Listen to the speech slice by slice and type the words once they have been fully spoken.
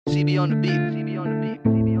CB on the beat. CB on the beat.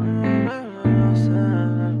 CB on the beat.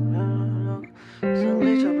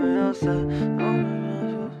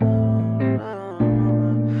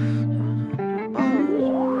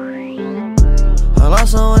 I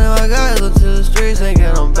lost someone in my guys, look to the streets, ain't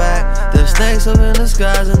get them back. There's snakes up in the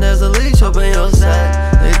skies and there's a leech up in your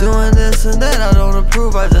sack. They doing this and that, I don't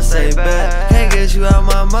approve, I just say back. Can't get you out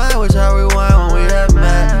my mind, which I rewind when we that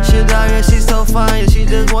mad. She down, yeah, she's so fine, yeah, she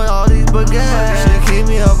just want all these baguettes. She keep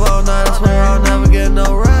me up all night, I swear I'll never get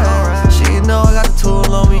no rest. She know I got the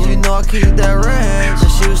tool on me, she know I keep that ranch.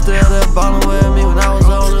 And she was still there ballin' with me when I was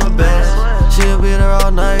on the bench. She'll be there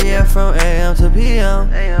all night, yeah, from AM to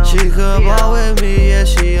PM. She could ball with me, yeah,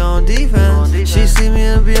 she on defense. She see me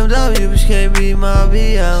in a BMW, but she can't be my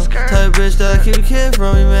BM. Type bitch that keep a kid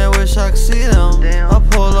from me, man, wish I could see them. I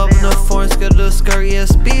pull up in the foreign, scared of the skirt, yeah,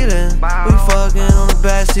 speeding. We fucking on the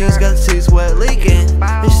back seats, got the seats wet leaking.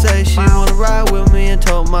 Bitch say she wanna ride with me and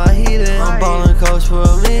told my heating. I'm ballin' coach for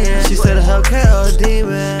a million. She said a Hellcat or a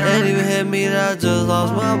demon. Ain't even hit me that I just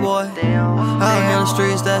lost my boy. Out here in the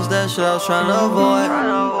streets, that's that shit I was trying to avoid.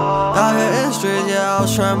 Out here in the streets, yeah, I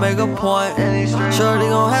was trying to make a point. Shorty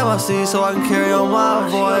gon' have my seat so I can carry on my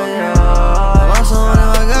voice. I lost someone in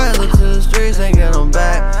my guys, look to the streets, ain't get them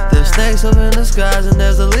back. There's snakes up in the skies and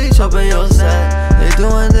there's a leech up in your sack. They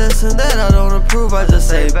doing this and that, I don't approve, I just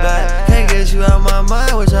say back. Can't get you out my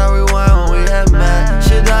mind, which I rewind when we that mad.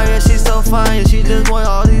 She down, yeah, she's so fine, yeah, she just want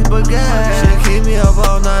all these baguettes. She keep me up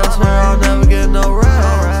all night, I swear I'll never get no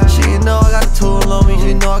rest. She know I got the tool on me,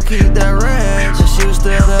 she know I keep that ranch. And she was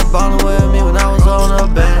still there ballin' with me when I was on the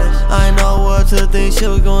bench. I ain't know what to think, shit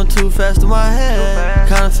was going too fast in my head.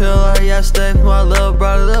 Kinda feel like yesterday for my little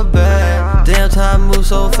brother to bed. Damn, time moves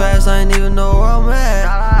so fast, I ain't even know where I'm at.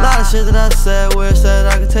 A lot of shit that I said, wish that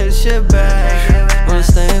I could take the shit back. Wanna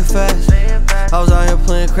stay fast. I was out here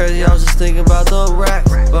playing crazy, I was just thinking about the racks.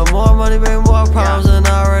 But more money bring more problems, and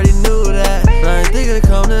I already knew that. But I ain't think it'd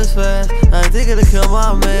come this fast, I ain't think it'd kill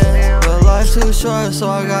my man. But life's too short, so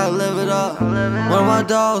I gotta live it up. When my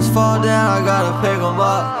dogs fall down, I gotta pick them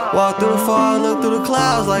up. Walk through the fog, look through the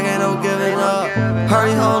clouds like ain't no giving up.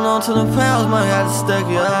 Hurry, hold on to the pounds, might have to stick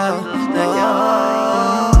you out.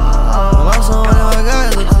 I lost someone in my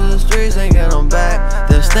guys, look to the streets, ain't get them back.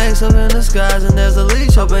 There's snakes up in the skies and there's a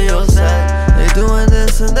leech up in your sack. They doing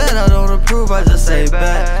this and that, I don't approve, I just say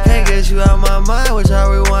back. Can't get you out my mind, which I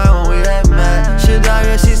rewind when we that mad. She down,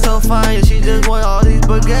 yeah, she's so fine, yeah, she just want all these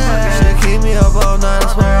baguettes. She keep me up all night,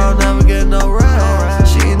 I swear I'll never get no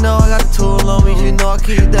rest. She know I got the tool on me, she know I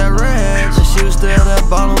keep that ranch. And she was still there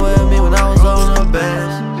ballin' with me when I was